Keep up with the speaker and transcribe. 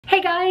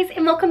Hey guys,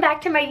 and welcome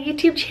back to my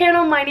YouTube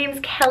channel. My name's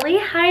Kelly.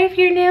 Hi if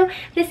you're new.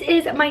 This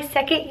is my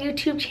second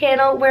YouTube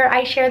channel where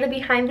I share the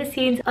behind the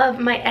scenes of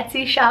my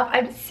Etsy shop.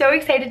 I'm so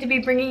excited to be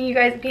bringing you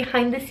guys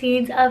behind the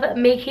scenes of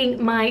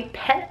making my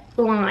pet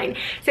line.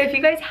 So if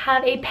you guys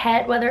have a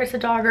pet, whether it's a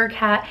dog or a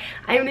cat,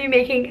 I'm gonna be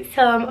making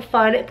some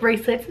fun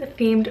bracelets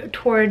themed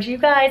towards you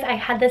guys. I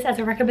had this as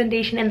a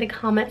recommendation in the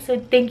comments, so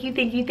thank you.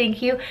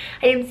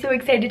 I am so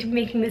excited to be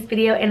making this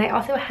video, and I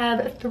also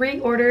have 3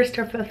 orders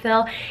to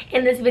fulfill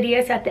in this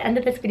video. So at the end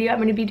of this video, I'm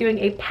going to be doing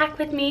a pack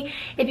with me.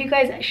 If you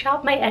guys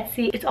shop my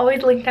Etsy, it's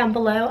always linked down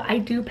below. I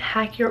do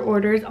pack your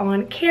orders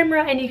on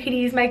camera, and you can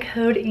use my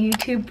code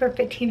YouTube for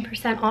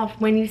 15% off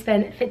when you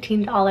spend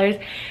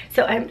 $15.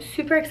 So I'm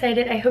super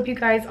excited. I hope you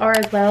guys are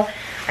as well.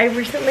 I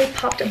recently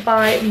popped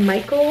by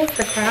Michael's,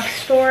 the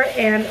craft store,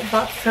 and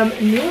bought some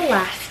new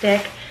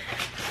elastic.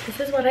 This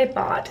is what I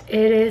bought.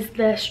 It is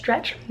the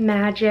Stretch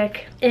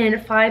Magic in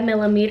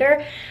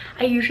 5mm.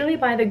 I usually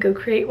buy the Go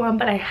Create one,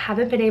 but I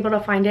haven't been able to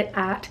find it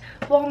at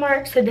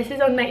Walmart. So this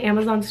is on my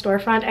Amazon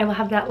storefront. I will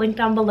have that link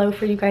down below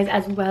for you guys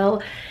as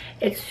well.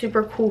 It's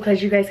super cool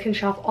because you guys can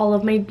shop all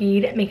of my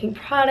bead making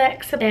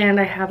products, and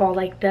I have all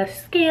like the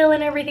scale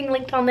and everything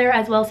linked on there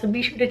as well. So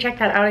be sure to check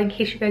that out in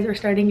case you guys are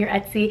starting your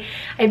Etsy.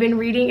 I've been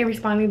reading and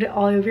responding to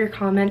all of your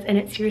comments, and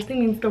it seriously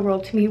means the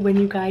world to me when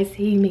you guys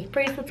say you make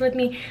bracelets with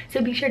me.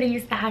 So be sure to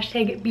use the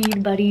hashtag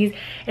bead buddies.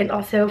 And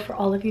also for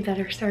all of you that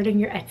are starting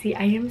your Etsy,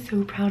 I am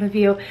so proud of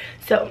you.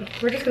 So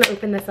we're just gonna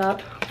open this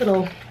up,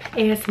 little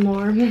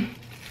ASMR.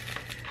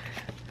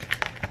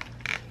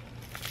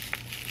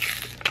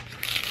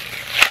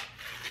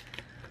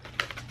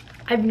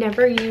 I've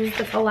never used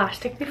this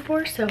elastic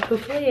before, so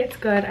hopefully it's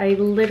good. I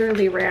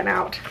literally ran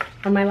out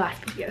on my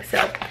last video.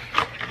 So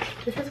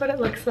this is what it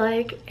looks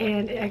like,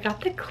 and I got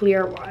the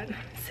clear one.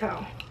 So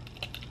I'm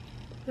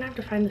gonna have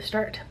to find the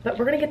start, but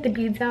we're gonna get the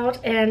beads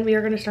out and we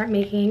are gonna start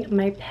making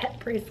my pet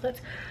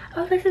bracelets.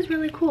 Oh, this is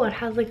really cool. It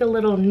has like a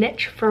little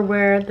niche for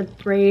where the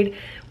braid,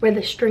 where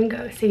the string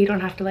goes, so you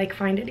don't have to like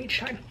find it each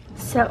time.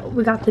 So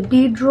we got the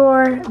bead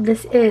drawer.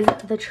 This is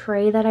the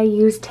tray that I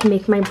use to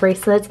make my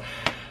bracelets.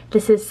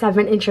 This is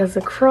 7 inches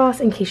across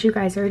in case you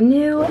guys are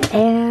new,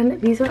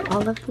 and these are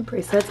all of the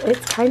bracelets.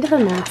 It's kind of a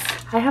mess.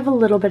 I have a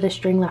little bit of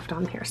string left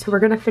on here, so we're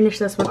gonna finish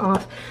this one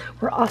off.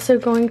 We're also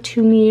going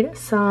to need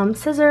some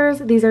scissors.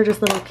 These are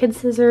just little kid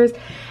scissors,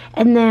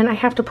 and then I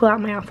have to pull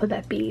out my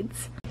alphabet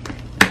beads.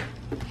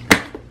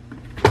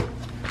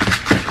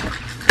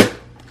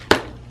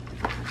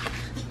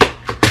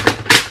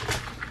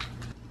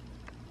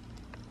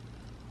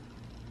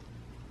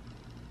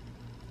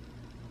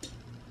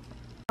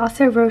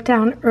 Also wrote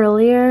down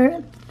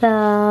earlier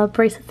the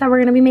bracelets that we're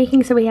going to be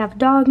making. So we have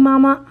Dog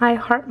Mama, I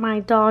Heart My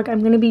Dog.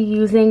 I'm going to be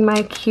using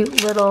my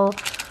cute little,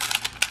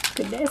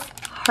 goodness,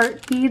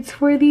 heart beads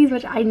for these,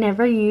 which I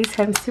never use,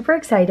 so I'm super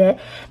excited.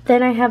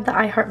 Then I have the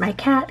I Heart My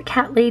Cat,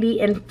 Cat Lady,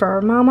 and Fur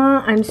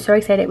Mama. I'm so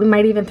excited. We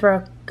might even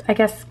throw, I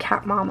guess,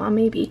 Cat Mama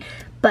maybe.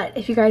 But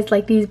if you guys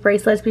like these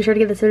bracelets, be sure to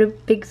give this a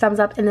big thumbs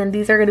up. And then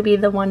these are going to be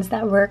the ones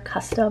that we're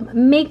custom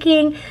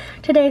making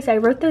today. So I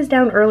wrote those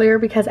down earlier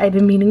because I've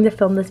been meaning to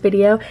film this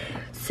video.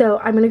 So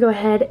I'm going to go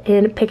ahead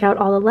and pick out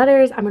all the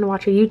letters. I'm going to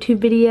watch a YouTube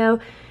video,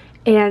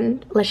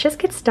 and let's just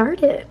get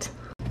started.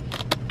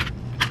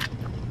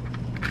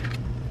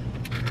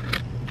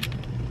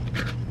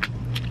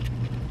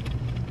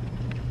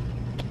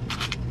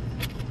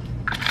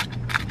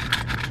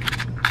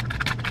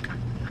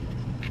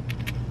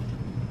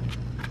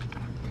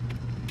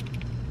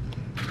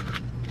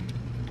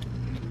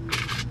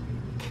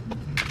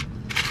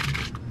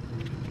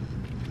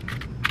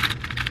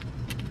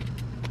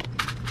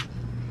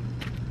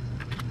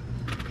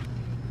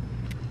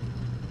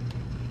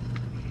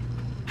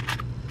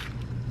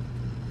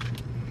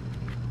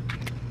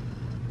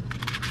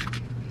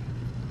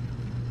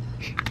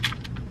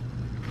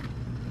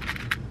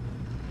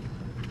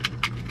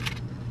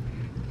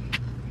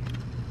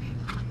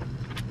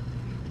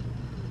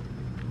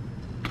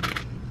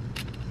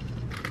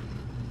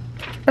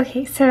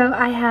 Okay, so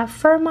I have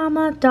Fur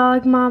Mama,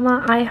 Dog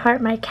Mama, I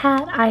Heart My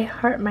Cat, I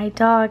Heart My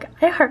Dog,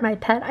 I Heart My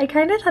Pet. I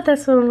kind of thought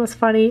this one was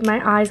funny.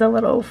 My eye's a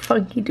little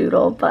funky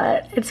doodle,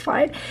 but it's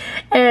fine.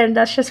 And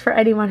that's just for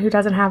anyone who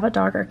doesn't have a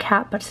dog or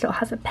cat but still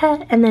has a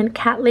pet. And then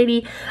Cat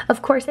Lady.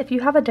 Of course, if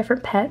you have a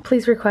different pet,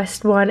 please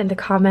request one in the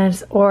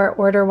comments or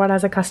order one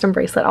as a custom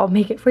bracelet. I'll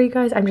make it for you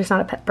guys. I'm just not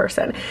a pet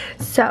person.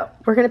 So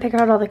we're going to pick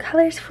out all the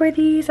colors for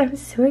these. I'm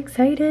so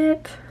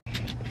excited.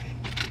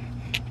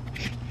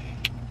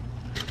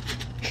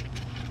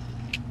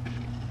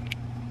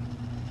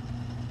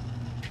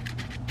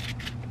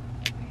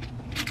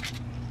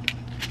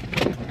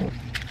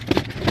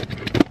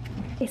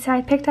 So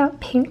I picked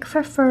out pink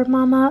for Fur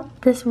Mama,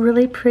 this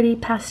really pretty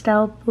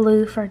pastel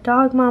blue for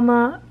Dog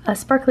Mama, a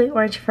sparkly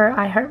orange for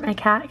I Heart My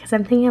Cat because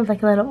I'm thinking of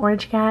like a little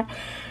orange cat,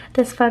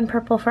 this fun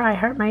purple for I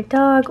Heart My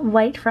Dog,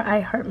 white for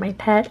I Heart My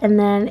Pet, and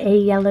then a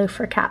yellow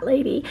for Cat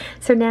Lady.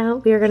 So now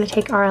we are going to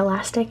take our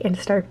elastic and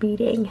start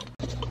beading.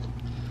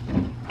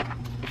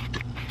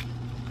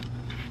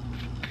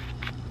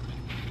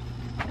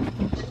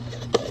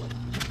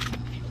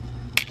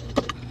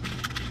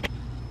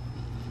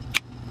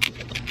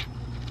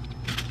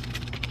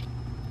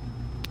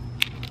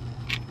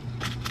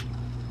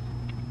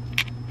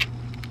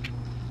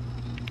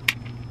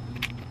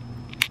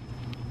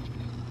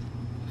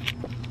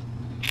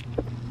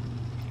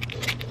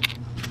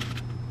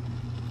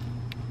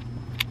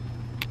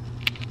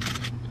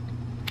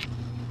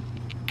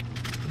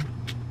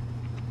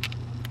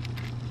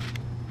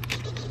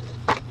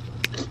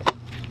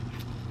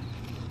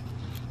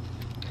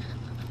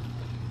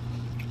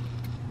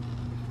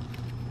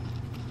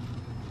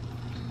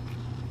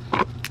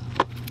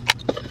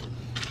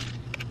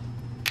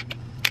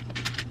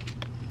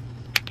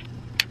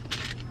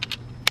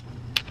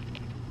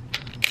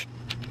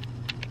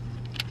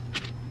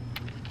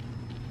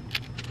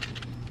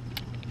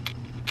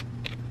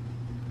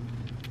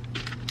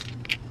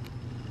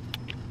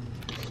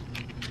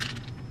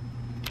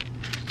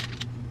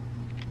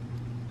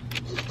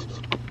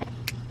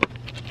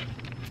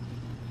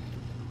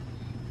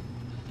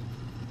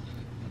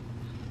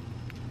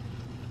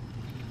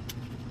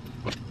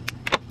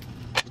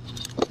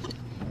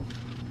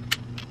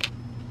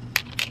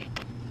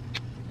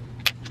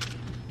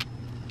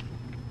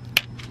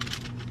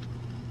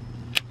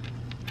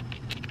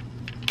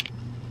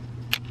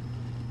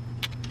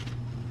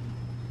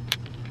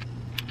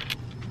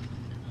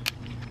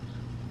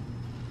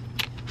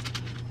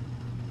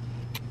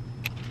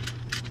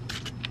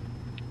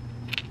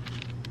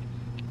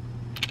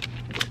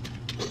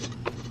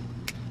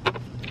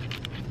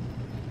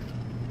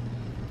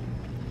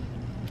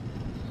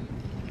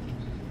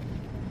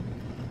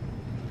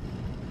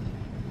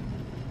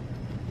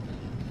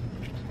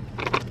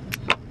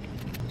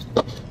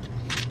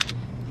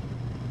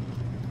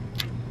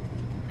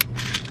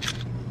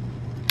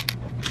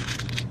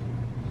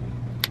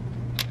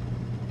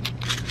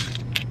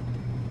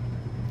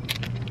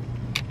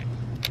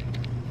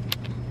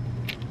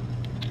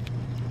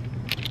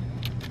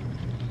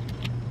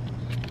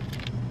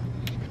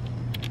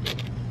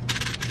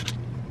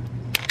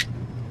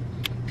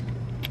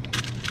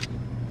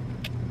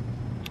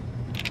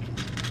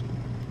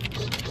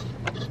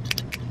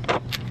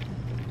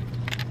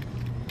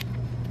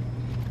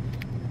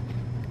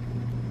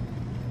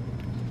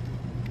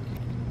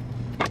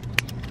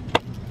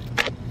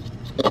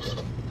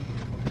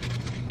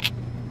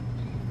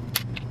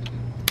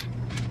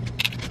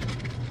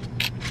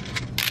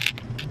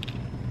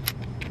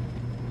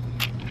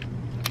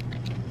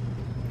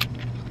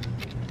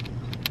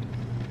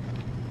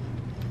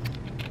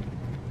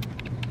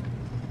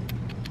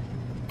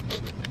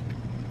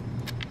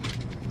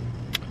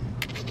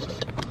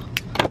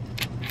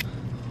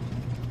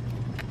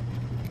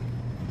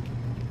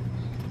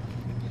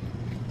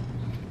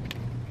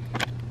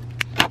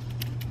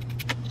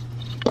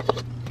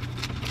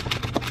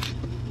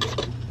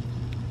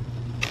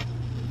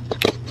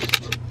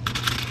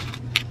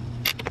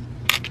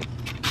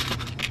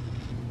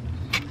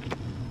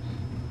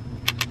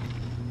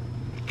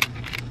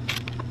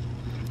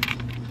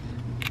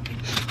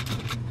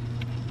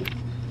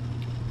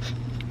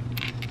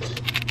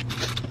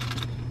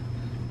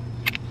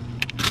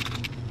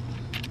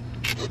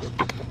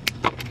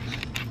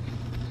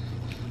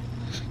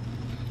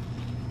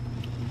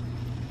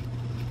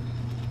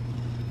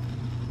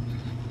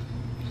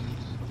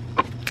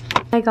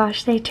 my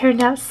gosh, they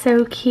turned out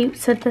so cute.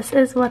 So this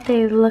is what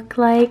they look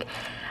like.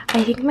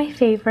 I think my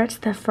favorite's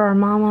the Fur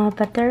Mama,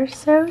 but they're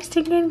so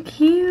stinking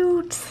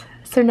cute.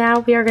 So now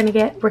we are gonna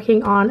get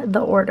working on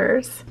the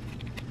orders.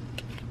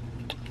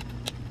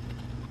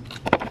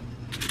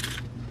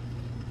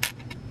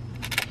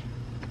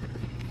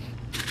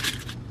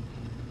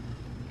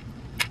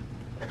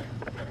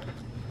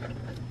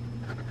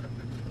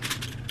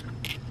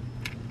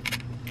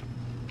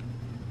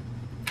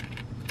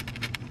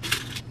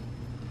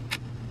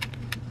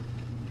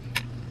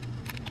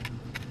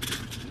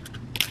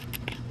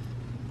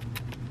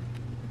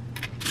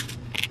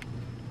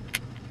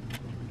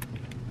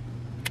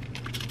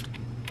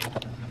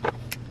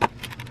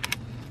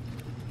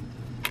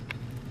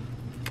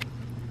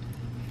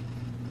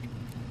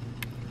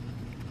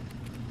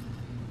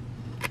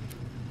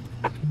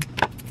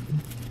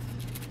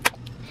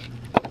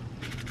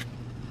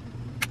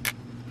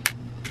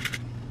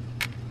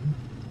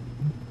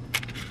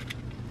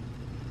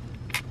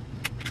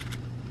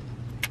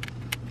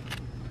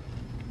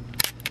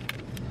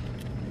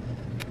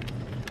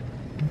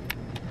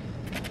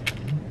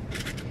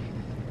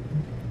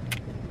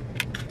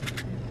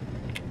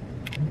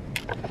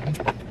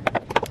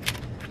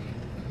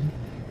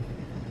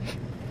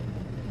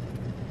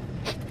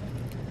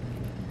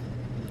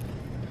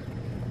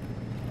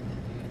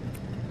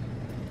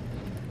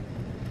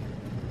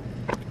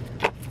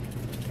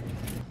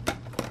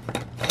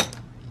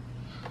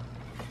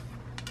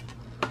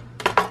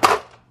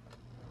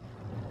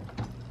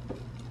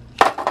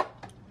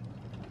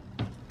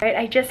 Alright,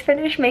 I just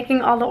finished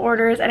making all the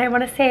orders, and I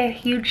want to say a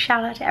huge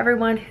shout out to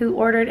everyone who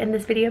ordered in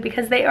this video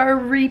because they are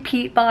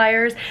repeat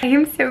buyers. I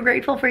am so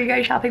grateful for you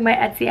guys shopping my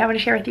Etsy. I want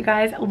to share with you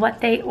guys what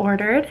they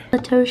ordered.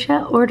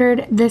 Latosha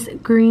ordered this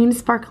green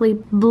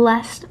sparkly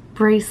blessed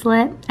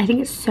bracelet. I think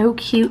it's so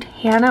cute.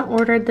 Hannah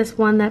ordered this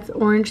one that's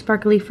orange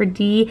sparkly for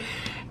D,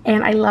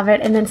 and I love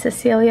it. And then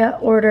Cecilia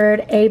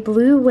ordered a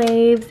blue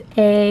waves,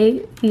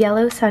 a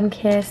yellow sun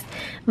kiss,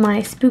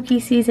 my spooky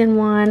season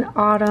 1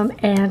 autumn,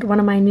 and one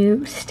of my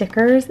new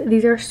stickers.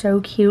 These are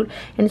so cute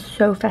and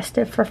so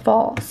festive for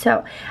fall.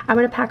 So I'm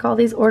gonna pack all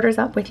these orders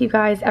up with you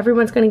guys.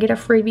 Everyone's gonna get a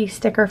freebie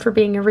sticker for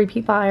being a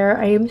repeat buyer.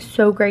 I am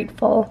so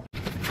grateful.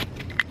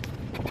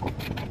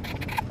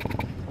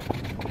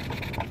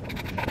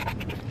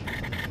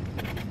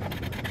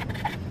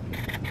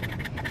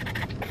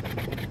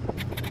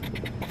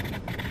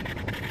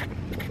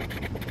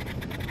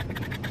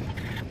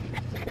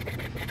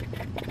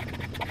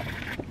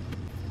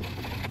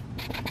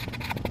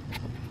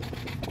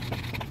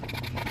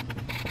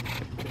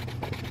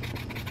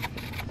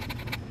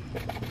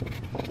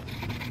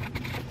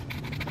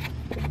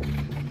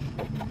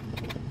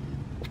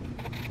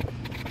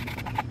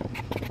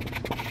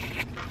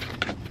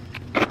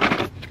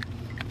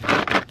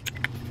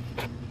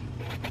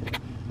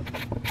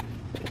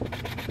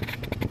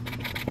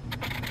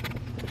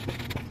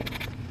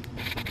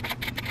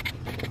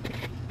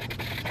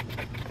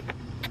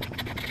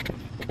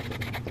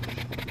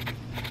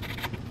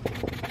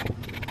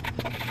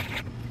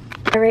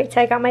 Alright,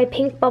 so I got my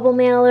pink bubble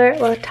mailer,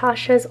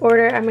 Latasha's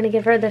order. I'm going to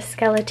give her the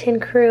skeleton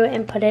crew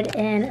and put it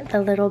in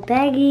the little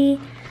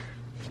baggie.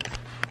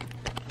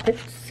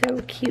 It's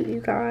so cute,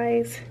 you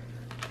guys.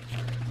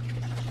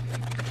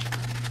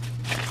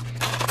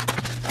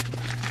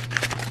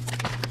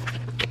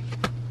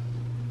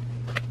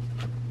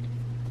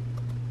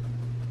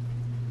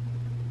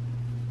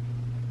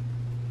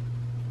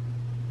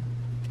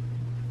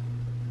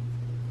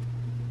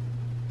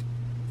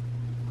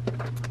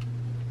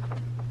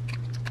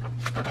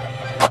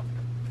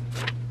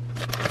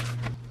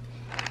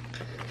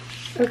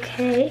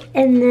 Okay,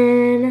 and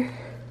then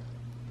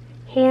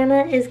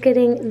Hannah is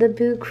getting the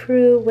Boo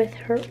Crew with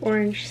her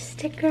orange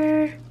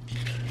sticker.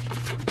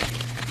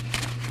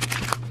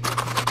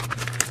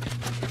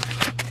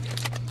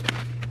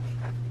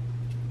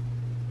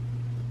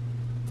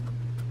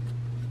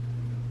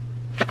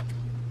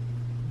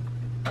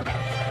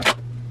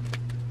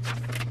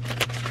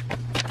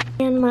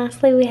 And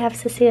lastly, we have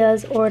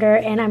Cecilia's order,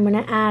 and I'm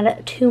going to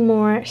add 2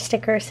 more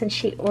stickers since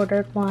she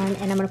ordered one,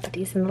 and I'm going to put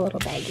these in the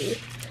little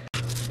baggie.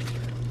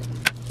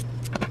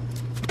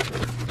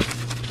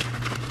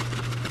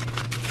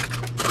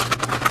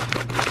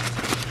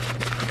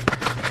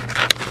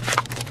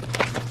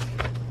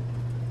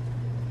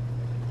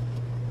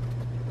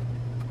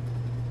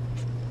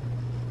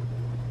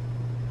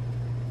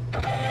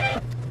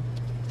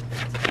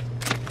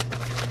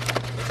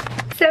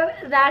 So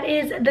that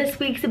is this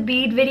week's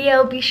bead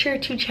video. Be sure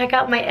to check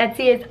out my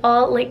Etsy. It's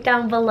all linked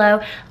down below,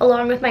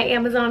 along with my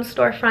Amazon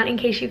storefront in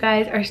case you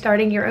guys are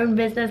starting your own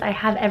business. I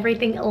have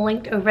everything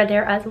linked over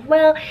there as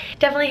well.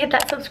 Definitely hit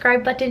that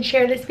subscribe button,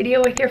 share this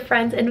video with your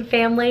friends and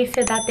family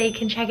so that they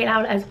can check it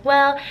out as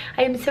well.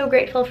 I am so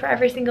grateful for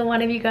every single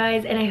one of you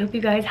guys, and I hope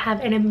you guys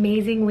have an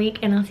amazing week,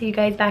 and I'll see you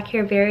guys back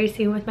here very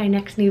soon with my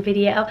next new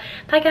video.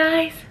 Bye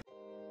guys!